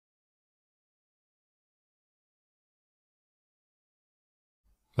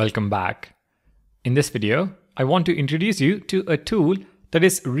Welcome back. In this video, I want to introduce you to a tool that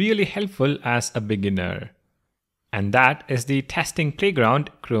is really helpful as a beginner. And that is the Testing Playground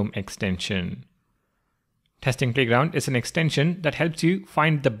Chrome extension. Testing Playground is an extension that helps you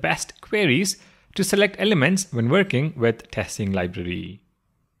find the best queries to select elements when working with testing library.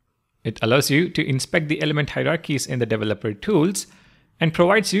 It allows you to inspect the element hierarchies in the developer tools and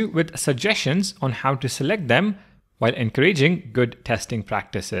provides you with suggestions on how to select them while encouraging good testing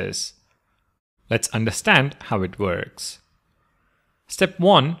practices. Let's understand how it works. Step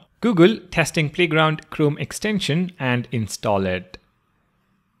 1. Google Testing Playground Chrome extension and install it.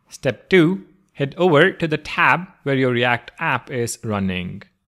 Step 2. Head over to the tab where your React app is running.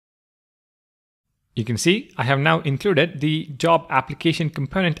 You can see I have now included the job application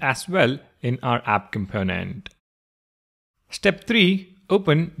component as well in our app component. Step 3.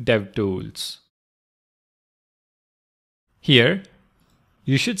 Open DevTools. Here,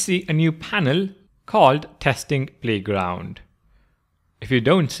 you should see a new panel called Testing Playground. If you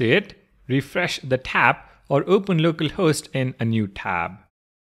don't see it, refresh the tab or open localhost in a new tab.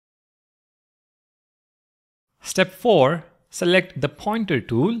 Step 4. Select the pointer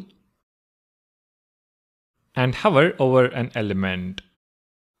tool and hover over an element.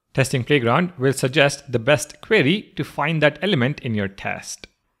 Testing Playground will suggest the best query to find that element in your test.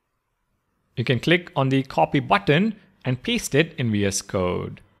 You can click on the copy button and paste it in VS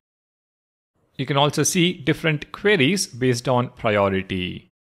Code. You can also see different queries based on priority.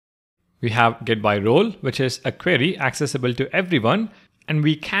 We have getByRole, which is a query accessible to everyone, and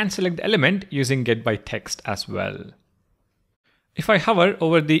we can select the element using getByText as well. If I hover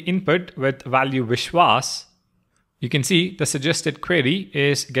over the input with value Vishwas, you can see the suggested query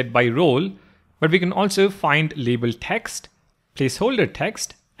is getByRole, but we can also find label text, placeholder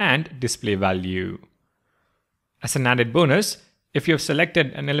text, and display value. As an added bonus, if you have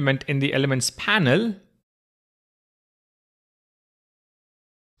selected an element in the Elements panel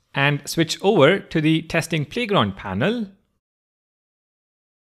and switch over to the Testing Playground panel,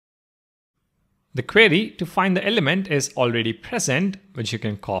 the query to find the element is already present, which you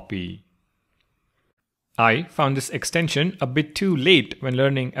can copy. I found this extension a bit too late when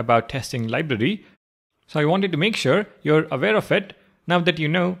learning about testing library, so I wanted to make sure you're aware of it now that you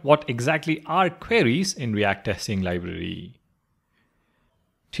know what exactly are queries in React Testing Library.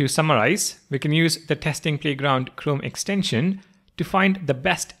 To summarize, we can use the Testing Playground Chrome extension to find the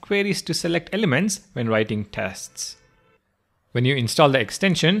best queries to select elements when writing tests. When you install the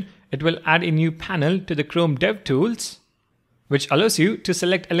extension, it will add a new panel to the Chrome DevTools, which allows you to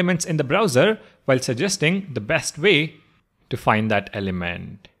select elements in the browser while suggesting the best way to find that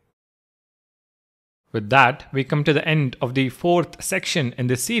element. With that, we come to the end of the fourth section in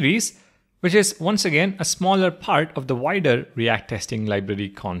this series, which is once again a smaller part of the wider React testing library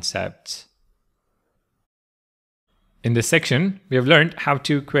concepts. In this section, we have learned how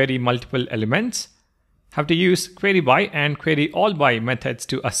to query multiple elements, how to use queryBy and queryAllBy methods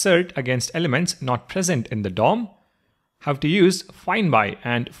to assert against elements not present in the DOM, how to use findBy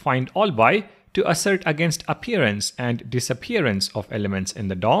and findAllBy to assert against appearance and disappearance of elements in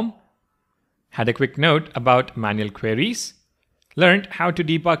the DOM, had a quick note about manual queries, learned how to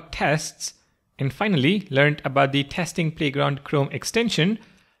debug tests, and finally learned about the Testing Playground Chrome extension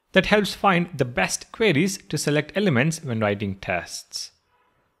that helps find the best queries to select elements when writing tests.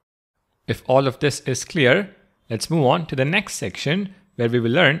 If all of this is clear, let's move on to the next section where we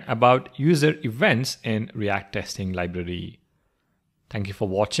will learn about user events in React Testing Library. Thank you for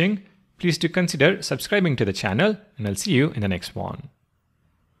watching. Please do consider subscribing to the channel, and I'll see you in the next one.